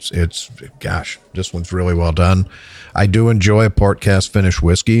background. Gosh, this one's really well done. I do enjoy a port cask finish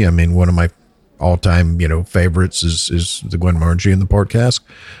whiskey. I mean, one of my all-time, favorites is the Glenmorangie in the port cask,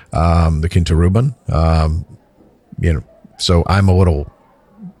 the Quinta Ruban. So I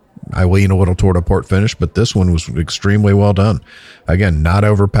lean a little toward a port finish, but this one was extremely well done. Again, not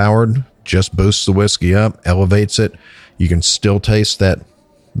overpowered, just boosts the whiskey up, elevates it. You can still taste that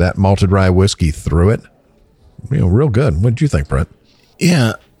malted rye whiskey through it. Real good. What do you think, Brent?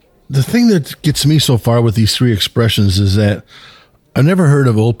 Yeah. The thing that gets me so far with these three expressions is that I've never heard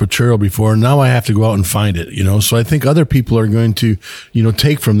of Old Potrero before. Now I have to go out and find it, So I think other people are going to,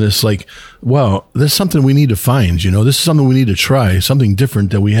 take from this like, wow, there's something we need to find, This is something we need to try, something different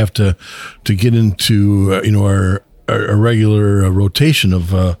that we have to get into, our regular rotation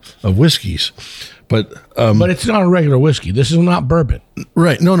of whiskeys. But it's not a regular whiskey. This is not bourbon.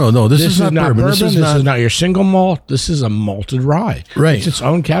 Right. No. This is not bourbon. This is not your single malt. This is a malted rye. Right. It's its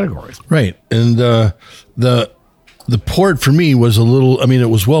own category. Right. And the port for me was a little, it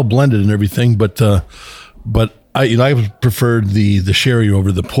was well blended and everything, but I preferred the sherry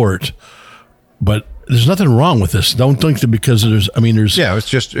over the port, but there's nothing wrong with this. Don't think that because there's it's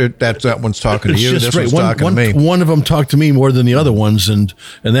just that one's talking to you. Just this right. one's talking to me. One of them talked to me more than the other ones, and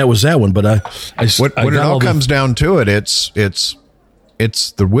that was that one. But when it all comes down to it, it's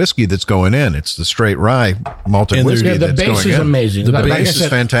the whiskey that's going in. It's the straight rye malted whiskey. The that's base going is in. amazing. The base is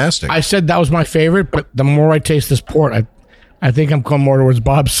fantastic. I said that was my favorite, but the more I taste this port, I think I'm going more towards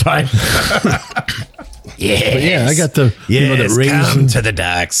Bob's side. Yes. But yeah, I got the the raisin come to the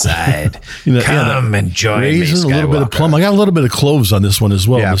dark side. Come and join raisin, me, a little bit of plum. I got a little bit of cloves on this one as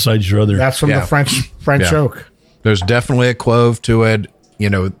well, besides your other. That's from the French oak. There's definitely a clove to it.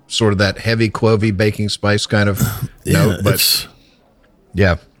 Sort of that heavy clovey baking spice kind of note. But it's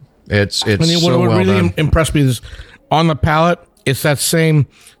so what well really done. impressed me is on the palate. It's that same.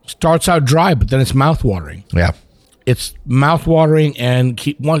 Starts out dry, but then it's mouthwatering. Yeah. It's mouthwatering, and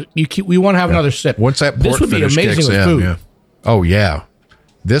we want to have another sip. Once that port this would be finish amazing kicks with in, food. yeah. Oh yeah,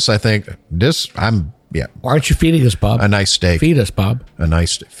 Why aren't you feeding us, Bob? A nice steak. Feed us, Bob.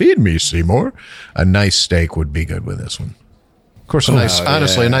 Feed me, Seymour. A nice steak would be good with this one. Of course, a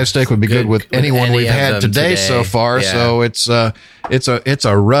nice steak would be good with anyone any we've of had them today so far. Yeah. So it's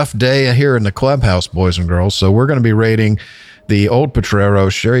a rough day here in the clubhouse, boys and girls. So we're going to be rating the Old Potrero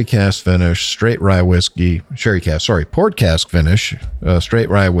Sherry Cask Finish Straight Rye Whiskey, Port Cask Finish Straight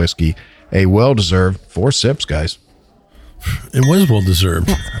Rye Whiskey, a well-deserved 4 sips, guys. It was well deserved.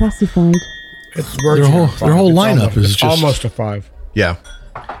 That's classified. It's Their whole lineup is just almost a 5. Yeah,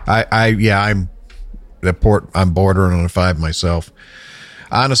 I'm bordering on a 5 myself.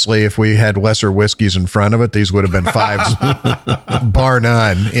 Honestly, if we had lesser whiskeys in front of it, these would have been 5s, bar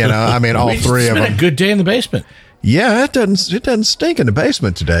none. All 3 of them. A good day in the basement. Yeah, it doesn't stink in the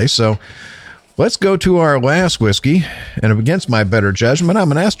basement today. So let's go to our last whiskey. And against my better judgment, I'm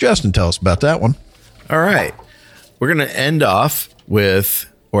going to ask Justin to tell us about that one. All right. We're going to end up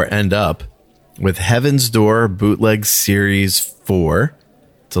with Heaven's Door Bootleg Series 4.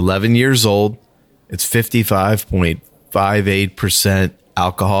 It's 11 years old. It's 55.58%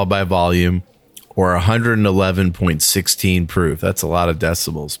 alcohol by volume or 111.16 proof. That's a lot of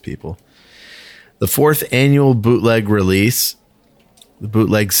decibels, people. The 4th annual bootleg release, the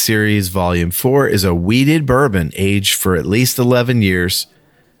Bootleg Series Volume 4, is a wheated bourbon aged for at least 11 years,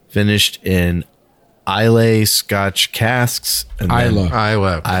 finished in Islay Scotch casks. Islay.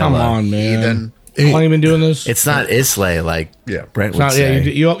 Come on, man. How long you been doing this? It's not Islay like Brent would say.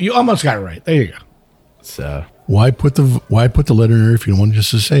 You almost got it right. There you go. So why put the letter in there if you don't want just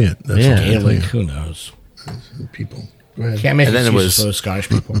to say it? That's all. Gaelic, who knows? People. Go ahead. Can't make And then it was- excuses for those Scottish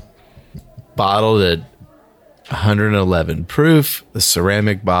people. bottled at 111 proof. The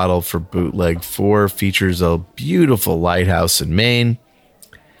ceramic bottle for Bootleg 4 features a beautiful lighthouse in Maine.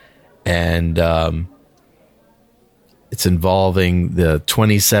 And it's involving the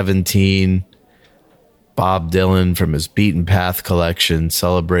 2017 Bob Dylan from his Beaten Path collection,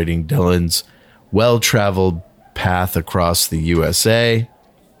 celebrating Dylan's well-traveled path across the USA.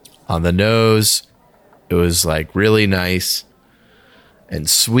 On the nose, it was like really nice and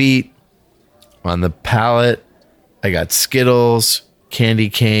sweet. On the palate, I got Skittles,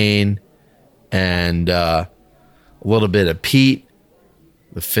 candy cane, and a little bit of peat.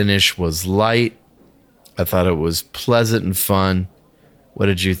 The finish was light. I thought it was pleasant and fun. What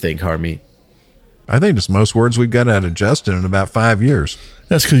did you think, Harmeet? I think it's most words we've got out of Justin in about 5 years.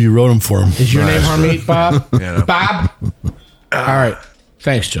 That's because you wrote them for him. Is your name Harmeet, Bob? Yeah. Bob? All right.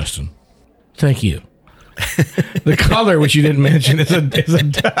 Thanks, Justin. Thank you. The color, which you didn't mention, is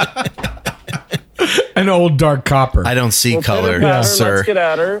an old dark copper. I don't see color, sir. Let's get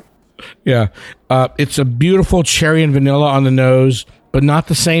at her. Yeah. It's a beautiful cherry and vanilla on the nose, but not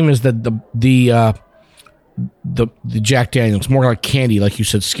the same as the Jack Daniels. More like candy, like you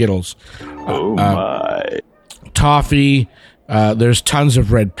said, Skittles. Oh my. Toffee. There's tons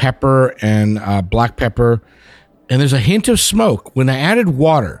of red pepper and black pepper. And there's a hint of smoke. When I added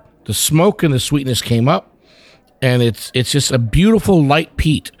water, the smoke and the sweetness came up. And it's just a beautiful light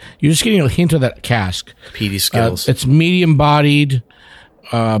peat. You're just getting a hint of that cask. Peaty Skittles. It's medium bodied,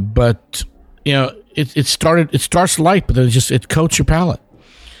 but you know it starts light, but then it coats your palate.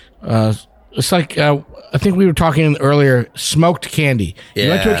 It's like I think we were talking earlier. Smoked candy. You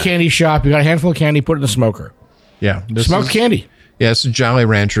went to a candy shop. You got a handful of candy. Put it in the smoker. Yeah. Smoked candy. Yeah, it's Jolly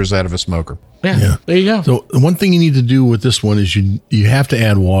Ranchers out of a smoker. Yeah. There you go. So the one thing you need to do with this one is you have to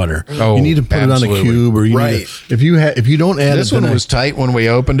add water. Oh, you need to put absolutely. it on a cube, or you need to, if you don't add This it, one then was tight when we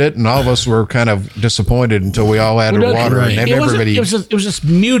opened it, and all of us were kind of disappointed until we all added water. right. And It everybody, was just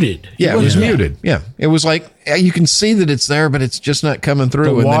muted. it was muted. Yeah, it was like you can see that it's there, but it's just not coming through.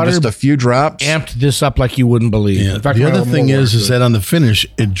 The And then water just a few drops. amped this up like you wouldn't believe. Yeah. In fact, The my other little thing more is work. that on the finish,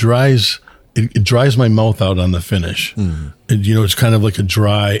 it dries. It dries my mouth out on the finish. It's kind of like a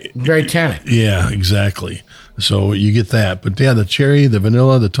dry. Very tannic. Yeah, exactly. So you get that. But yeah, the cherry, the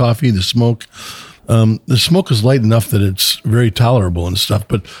vanilla, the toffee, the smoke. The smoke is light enough that it's very tolerable and stuff.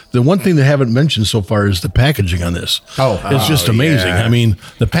 But the one thing they haven't mentioned so far is the packaging on this. It's just amazing. yeah. I mean,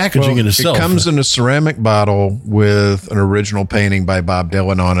 the packaging in itself. It comes in a ceramic bottle with an original painting by Bob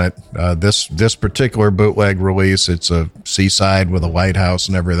Dylan on it. This particular bootleg release, it's a seaside with a lighthouse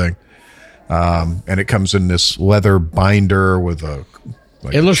and everything. And it comes in this leather binder with a.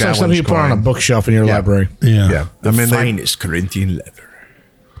 It looks like something you put on a bookshelf in your library. Yeah. I mean, finest Corinthian leather.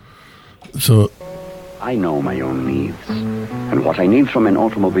 So I know my own needs. And what I need from an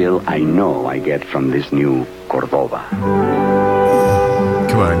automobile, I know I get from this new Cordova.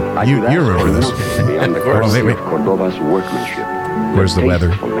 come on, you remember this? Beyond the quality of Cordova's workmanship. Where's the leather?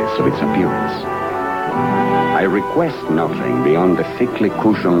 Tastefulness of its appearance. I request nothing beyond the thickly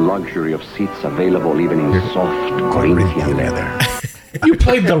cushioned luxury of seats available even in soft Corinthian leather. You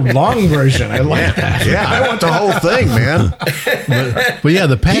played the long version. I like that. Yeah, I want the whole thing, man. but yeah,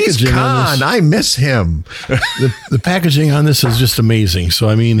 the packaging He's on Khan. this, I miss him. the packaging on this is just amazing. So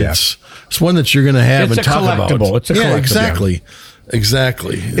I mean, it's one that you're going to have It's and a talk about. collectible. It's a collectible.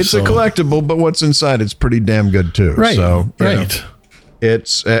 Exactly. It's a collectible, but what's inside it's pretty damn good too. Right. So, you know, right.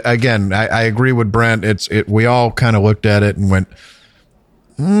 it's again, I agree with Brent. We all kind of looked at it and went,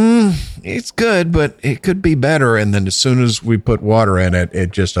 it's good, but it could be better. And then as soon as we put water in it,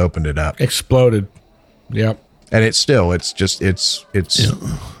 it just opened it up. Exploded. Yep. And it's a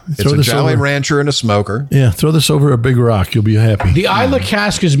Jolly Rancher and a smoker. Yeah, throw this over a big rock. You'll be happy. The Isla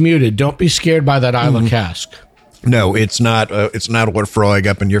cask is muted. Don't be scared by that Isla cask. No, it's not. It's not a Lefroy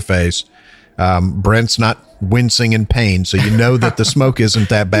up in your face. Brent's not wincing in pain, so you know that the smoke isn't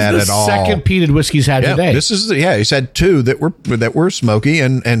that bad at all. Second peated whiskey's had today. This is he's had two that were smoky,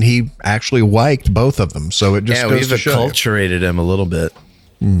 and he actually liked both of them. So it just goes to we've show you. acculturated him a little bit.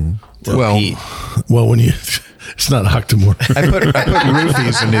 Well, when you it's not Octomore. I put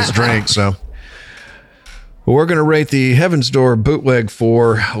roofies in his drink, so. Well, we're going to rate the Heaven's Door bootleg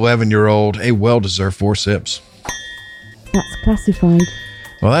for 11-year-old a well-deserved 4 sips. That's classified.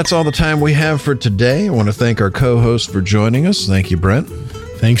 Well, that's all the time we have for today. I want to thank our co-host for joining us. Thank you, Brent.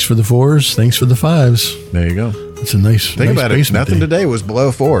 Thanks for the 4s. Thanks for the 5s. There you go. It's a nice Think about it. Nothing day. today was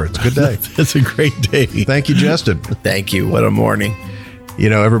below 4. It's a good day. It's a great day. Thank you, Justin. Thank you. What a morning. You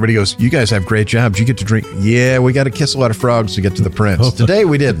know, everybody goes, you guys have great jobs. You get to drink. Yeah, we got to kiss a lot of frogs to get to the prince. Today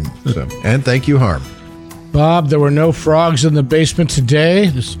we didn't. So, and thank you, Harm. Bob, there were no frogs in the basement today.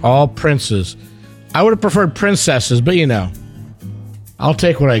 It's all princes. I would have preferred princesses, but you know, I'll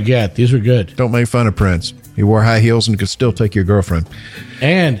take what I get. These were good. Don't make fun of Prince. He wore high heels and could still take your girlfriend.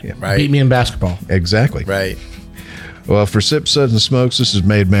 And beat me in basketball. Exactly. Right. Well, for Sips, Suds, and Smokes, this is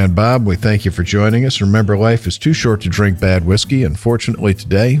Made Man Bob. We thank you for joining us. Remember, life is too short to drink bad whiskey. Unfortunately,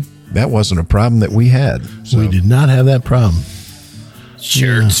 today, that wasn't a problem that we had. So. We did not have that problem.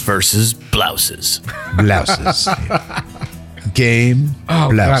 Shirts versus blouses. Blouses. Game.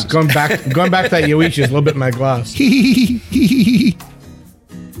 Oh, blouses. God. Going back to that Yoichi is a little bit in my glass.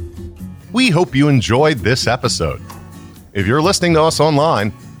 We hope you enjoyed this episode. If you're listening to us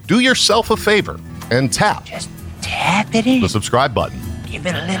online, do yourself a favor and tap Tap it in. the subscribe button. Give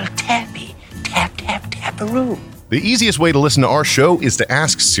it a little tappy. Tap, tap, tap-a-roo. The easiest way to listen to our show is to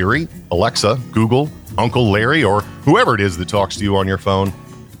ask Siri, Alexa, Google, Uncle Larry, or whoever it is that talks to you on your phone.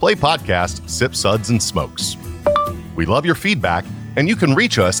 Play podcast Sip Suds and Smokes. We love your feedback, and you can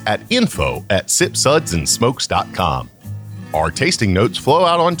reach us at info@sipsudsandsmokes.com. Our tasting notes flow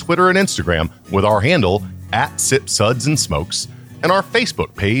out on Twitter and Instagram with our handle @SipSudsAndSmokes, and our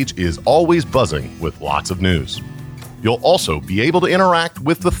Facebook page is always buzzing with lots of news. You'll also be able to interact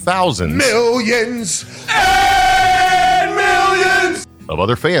with the thousands, millions, and millions of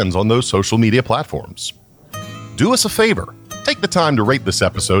other fans on those social media platforms. Do us a favor. Take the time to rate this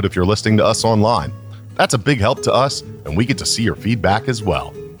episode if you're listening to us online. That's a big help to us, and we get to see your feedback as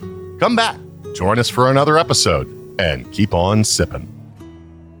well. Come back, join us for another episode, and keep on sipping.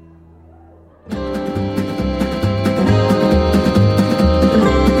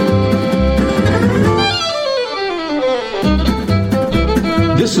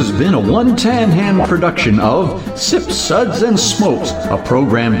 This has been a One Tan Hand production of Sip Suds and Smokes, a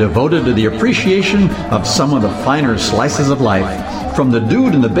program devoted to the appreciation of some of the finer slices of life. From the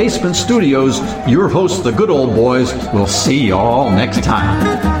Dude in the Basement Studios, your hosts, the Good Old Boys, will see you all next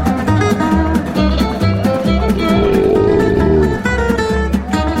time.